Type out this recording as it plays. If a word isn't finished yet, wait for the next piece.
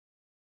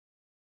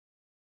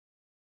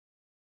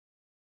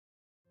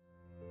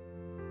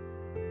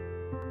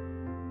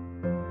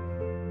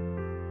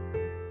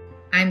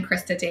I'm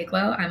Krista.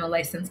 I'm a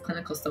licensed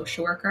clinical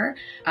social worker.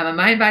 I'm a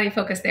mind-body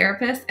focused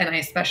therapist, and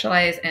I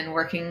specialize in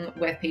working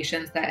with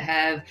patients that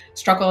have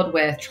struggled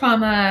with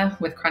trauma,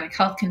 with chronic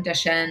health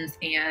conditions,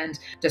 and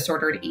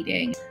disordered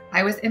eating.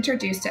 I was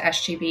introduced to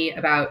SGB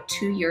about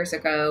 2 years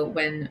ago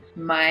when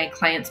my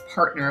client's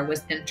partner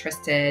was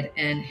interested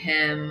in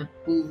him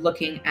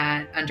looking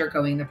at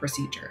undergoing the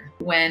procedure.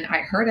 When I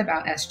heard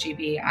about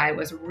SGB, I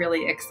was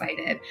really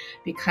excited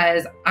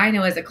because I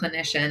know as a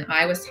clinician,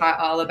 I was taught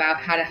all about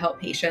how to help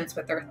patients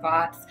with their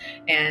thoughts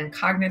and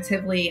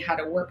cognitively how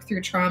to work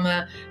through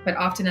trauma. But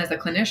often as a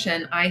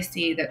clinician, I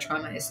see that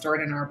trauma is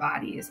stored in our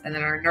bodies and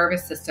that our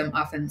nervous system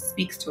often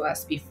speaks to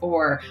us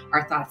before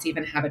our thoughts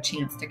even have a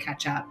chance to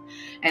catch up.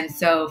 And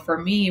so for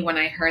me, when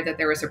I heard that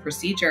there was a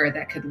procedure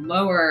that could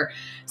lower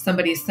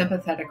somebody's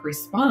sympathetic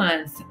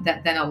response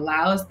that then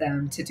allows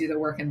them to do the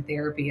work in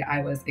therapy,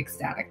 I was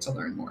ecstatic to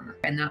learn more.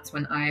 And that's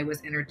when I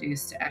was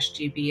introduced to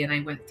SGB and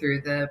I went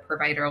through the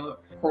provider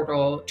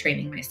portal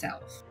training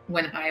myself.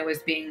 When I was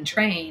being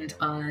trained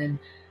on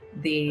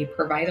the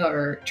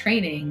provider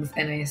trainings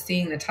and I was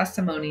seeing the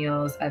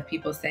testimonials of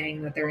people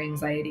saying that their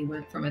anxiety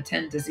went from a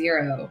 10 to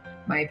 0,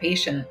 my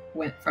patient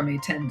went from a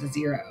 10 to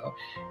 0.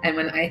 And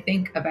when I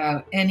think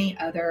about any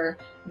other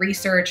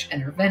research,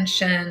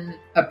 intervention,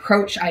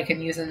 approach I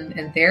can use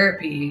in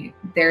therapy,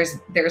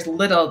 there's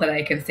little that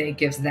I can say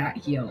gives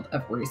that yield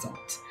of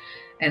result.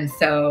 And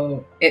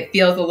so it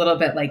feels a little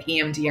bit like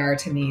EMDR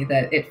to me,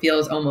 that it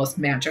feels almost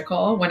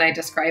magical when I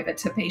describe it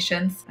to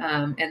patients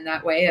in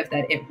that way, of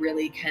that it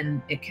really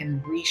can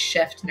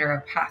reshift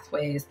neural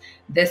pathways.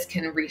 This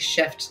can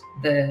reshift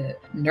the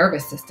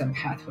nervous system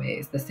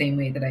pathways the same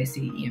way that I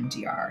see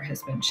EMDR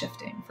has been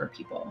shifting for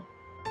people.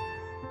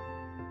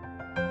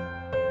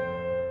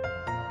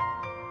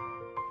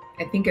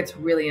 I think it's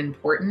really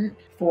important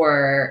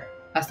for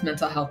us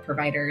mental health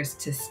providers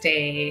to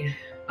stay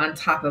on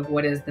top of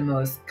what is the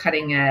most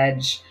cutting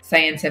edge,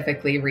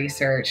 scientifically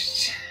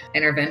researched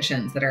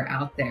interventions that are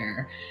out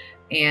there.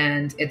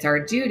 And it's our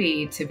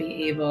duty to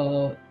be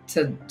able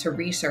to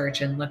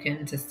research and look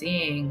into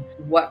seeing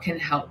what can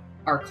help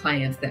our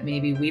clients that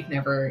maybe we've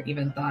never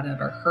even thought of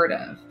or heard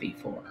of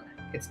before.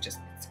 It's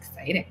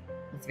exciting.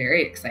 It's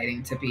very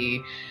exciting to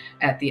be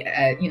at the,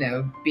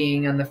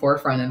 being on the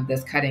forefront of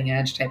this cutting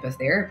edge type of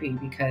therapy,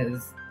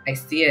 because I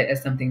see it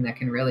as something that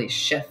can really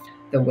shift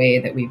the way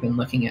that we've been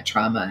looking at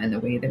trauma and the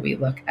way that we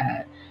look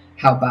at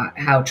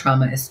how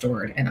trauma is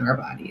stored in our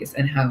bodies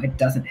and how it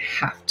doesn't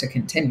have to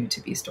continue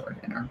to be stored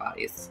in our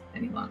bodies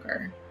any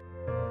longer.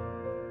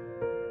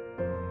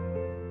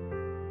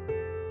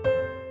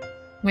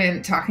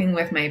 When talking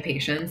with my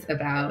patients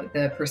about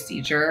the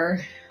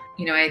procedure,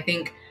 I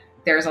think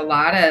there's a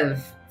lot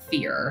of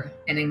fear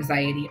and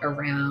anxiety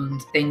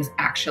around things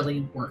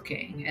actually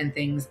working and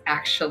things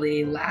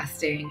actually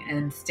lasting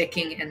and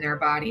sticking in their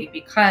body,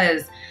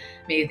 because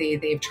maybe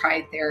they've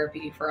tried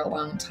therapy for a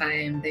long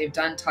time. They've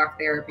done talk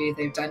therapy,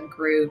 they've done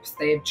groups,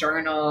 they've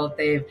journaled,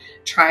 they've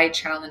tried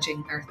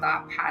challenging their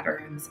thought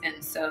patterns.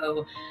 And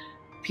so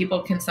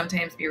people can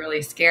sometimes be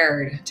really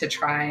scared to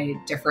try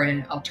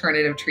different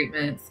alternative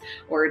treatments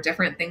or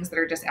different things that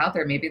are just out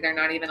there. Maybe they're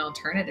not even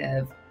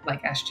alternative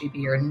like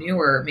SGB, or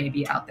newer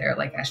maybe out there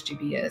like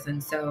SGB is.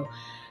 And so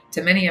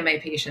to many of my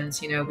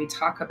patients, we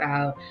talk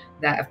about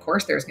that, of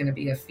course, there's going to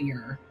be a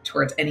fear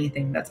towards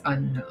anything that's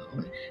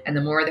unknown. And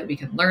the more that we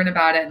can learn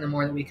about it and the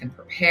more that we can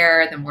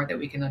prepare, the more that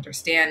we can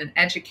understand and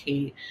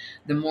educate,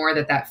 the more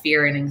that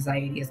fear and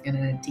anxiety is going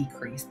to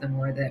decrease, the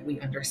more that we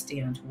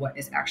understand what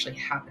is actually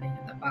happening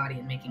in the body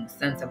and making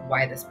sense of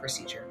why this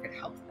procedure could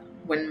help them.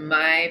 When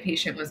my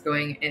patient was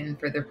going in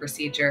for the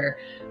procedure,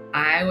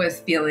 I was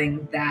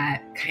feeling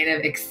that kind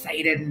of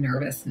excited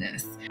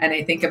nervousness. And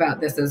I think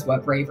about this as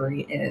what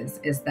bravery is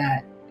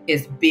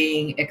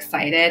being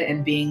excited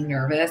and being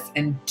nervous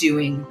and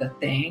doing the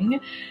thing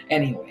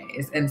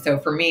anyways. And so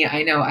for me,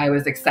 I know I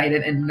was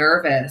excited and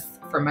nervous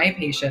for my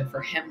patient, for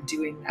him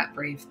doing that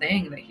brave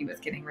thing that he was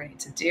getting ready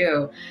to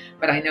do.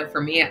 But I know for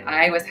me,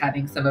 I was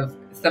having some of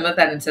that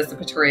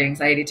anticipatory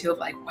anxiety too, of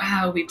like,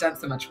 wow, we've done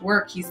so much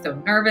work. He's so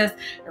nervous.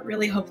 I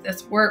really hope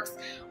this works.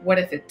 What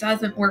if it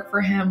doesn't work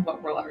for him?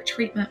 What will our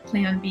treatment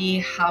plan be?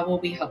 How will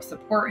we help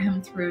support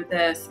him through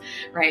this?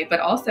 Right. But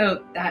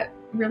also that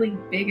really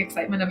big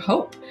excitement of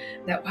hope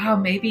that, wow,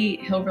 maybe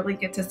he'll really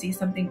get to see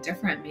something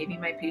different. Maybe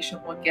my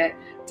patient will get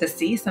to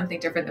see something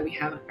different that we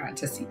haven't gotten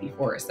to see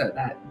before. So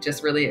that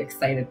just really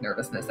excited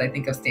nervousness. I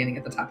think of standing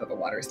at the top of a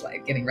water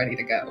slide, getting ready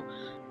to go.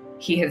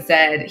 He had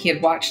said he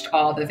had watched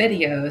all the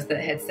videos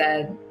that had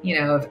said,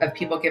 of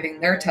people giving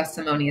their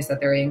testimonies that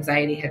their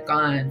anxiety had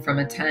gone from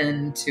a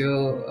 10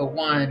 to a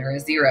 1 or a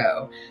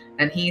 0.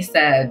 And he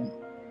said,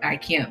 I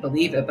can't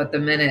believe it. But the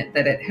minute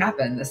that it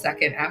happened, the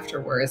second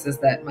afterwards, is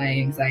that my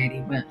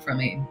anxiety went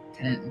from a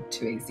 10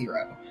 to a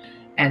 0.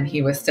 And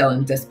he was still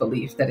in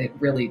disbelief that it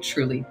really,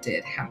 truly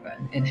did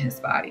happen in his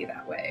body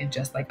that way,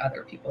 just like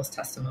other people's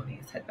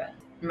testimonies had been.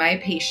 My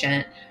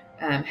patient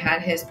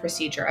had his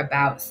procedure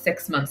about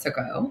 6 months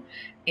ago,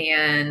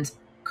 and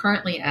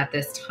currently at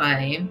this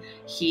time,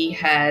 he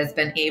has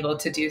been able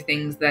to do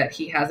things that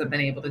he hasn't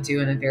been able to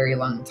do in a very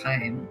long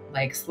time,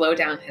 like slow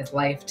down his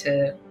life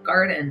to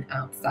garden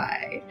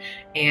outside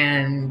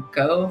and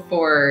go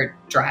for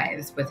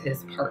drives with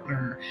his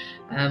partner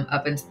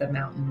up into the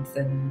mountains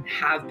and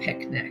have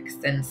picnics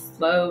and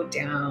slow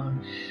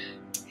down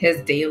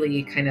his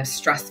daily kind of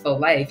stressful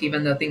life.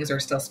 Even though things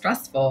are still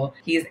stressful,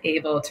 he's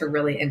able to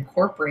really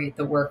incorporate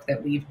the work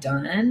that we've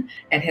done,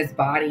 and his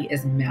body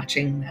is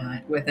matching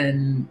that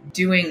within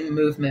doing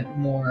movement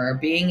more,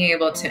 being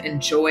able to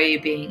enjoy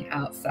being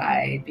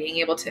outside, being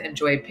able to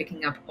enjoy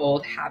picking up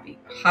old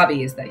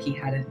hobbies that he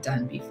hadn't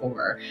done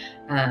before,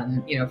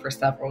 for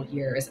several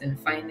years, and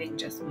finding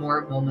just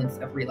more moments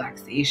of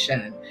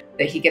relaxation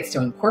that he gets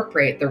to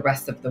incorporate the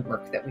rest of the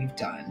work that we've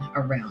done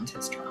around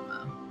his trauma.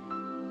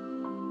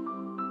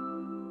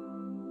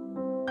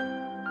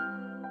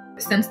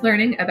 Since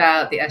learning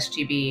about the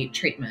SGB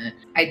treatment,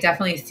 I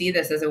definitely see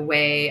this as a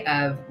way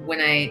of when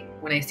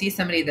I see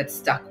somebody that's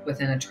stuck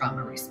within a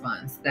trauma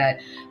response, that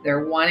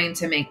they're wanting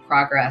to make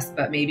progress,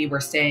 but maybe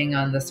we're staying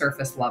on the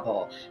surface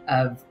level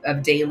of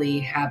daily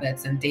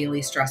habits and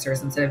daily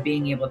stressors instead of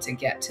being able to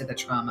get to the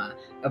trauma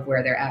of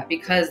where they're at,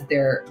 because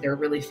they're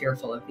really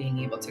fearful of being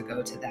able to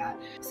go to that.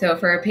 So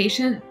for a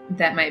patient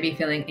that might be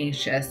feeling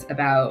anxious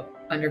about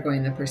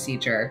undergoing the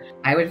procedure,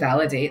 I would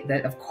validate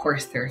that, of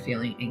course, they're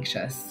feeling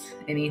anxious.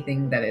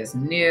 Anything that is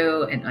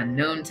new and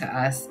unknown to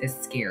us is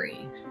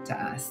scary to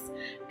us.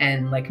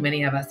 And like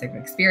many of us have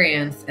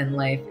experienced in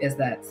life, is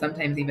that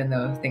sometimes, even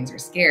though things are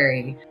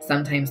scary,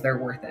 sometimes they're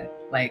worth it.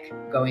 Like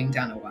going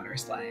down a water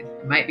slide.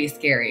 It might be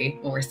scary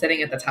when we're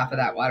sitting at the top of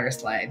that water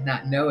slide,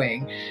 not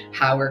knowing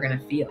how we're going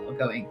to feel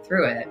going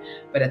through it,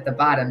 but at the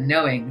bottom,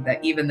 knowing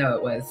that even though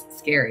it was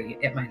scary,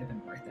 it might have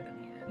been worth it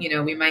in the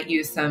end. We might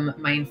use some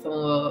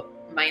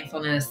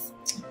mindfulness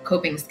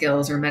coping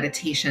skills or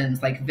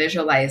meditations, like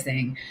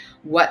visualizing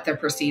what the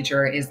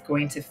procedure is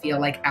going to feel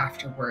like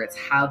afterwards,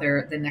 how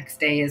the next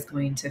day is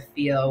going to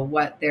feel,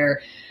 what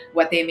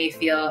they may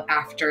feel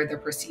after the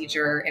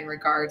procedure in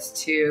regards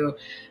to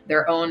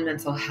their own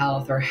mental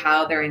health or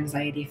how their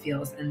anxiety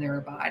feels in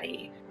their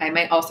body. I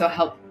might also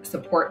help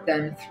support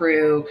them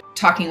through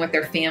talking with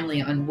their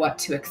family on what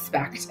to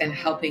expect and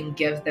helping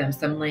give them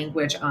some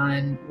language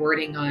on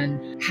wording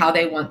on how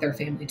they want their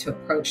family to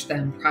approach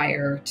them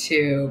prior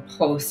to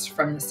post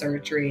from the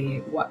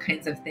surgery, what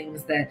kinds of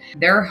things that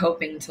they're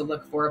hoping to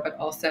look for, but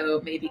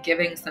also maybe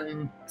giving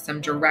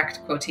some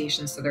direct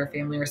quotations to their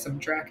family or some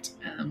direct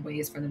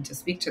ways for them to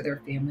speak to their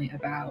family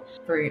about.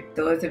 For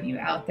those of you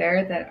out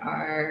there that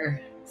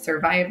are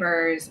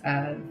survivors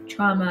of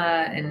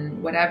trauma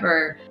in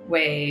whatever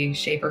way,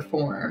 shape, or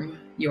form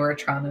your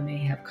trauma may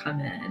have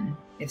come in,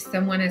 if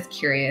someone is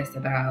curious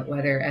about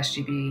whether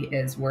SGB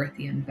is worth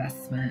the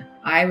investment,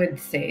 I would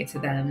say to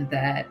them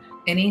that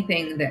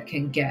anything that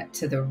can get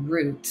to the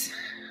root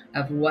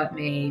of what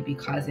may be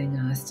causing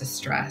us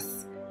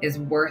distress is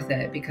worth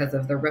it, because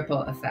of the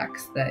ripple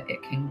effects that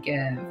it can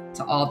give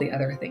to all the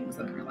other things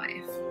in our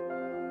life.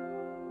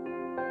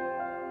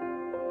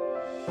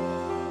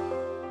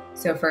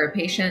 So for a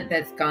patient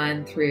that's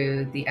gone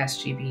through the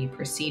SGB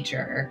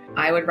procedure,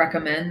 I would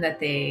recommend that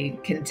they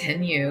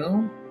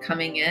continue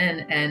coming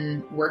in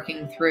and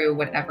working through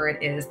whatever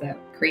it is that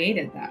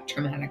created that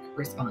traumatic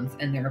response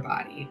in their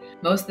body.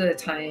 Most of the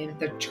time,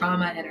 the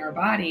trauma in our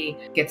body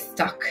gets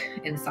stuck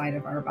inside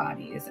of our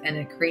bodies, and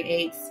it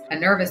creates a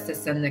nervous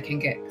system that can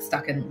get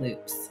stuck in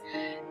loops.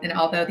 And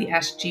although the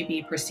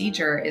SGB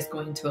procedure is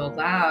going to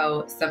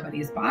allow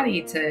somebody's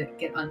body to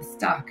get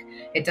unstuck,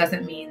 it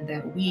doesn't mean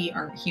that we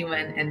aren't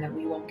human and that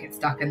we won't get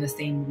stuck in the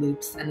same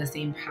loops and the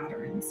same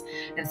patterns.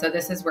 And so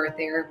this is where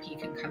therapy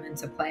can come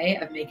into play,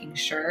 of making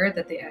sure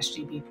that the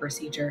SGB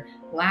procedure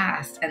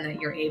lasts and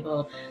that you're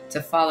able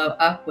to follow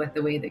up with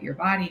the way that your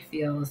body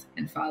feels,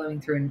 and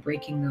following through and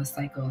breaking those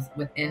cycles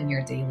within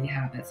your daily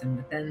habits and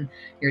within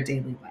your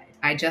daily life.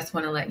 I just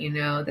want to let you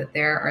know that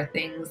there are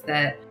things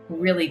that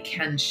really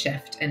can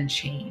shift and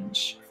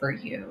change for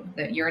you,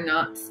 that you're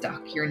not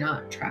stuck, you're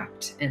not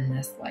trapped in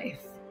this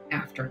life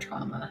after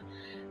trauma,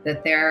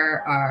 that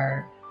there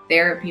are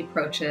therapy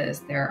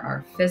approaches, there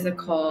are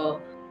physical,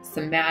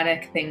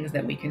 somatic things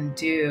that we can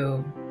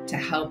do to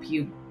help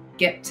you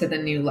get to the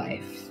new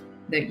life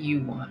that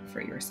you want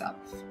for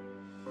yourself.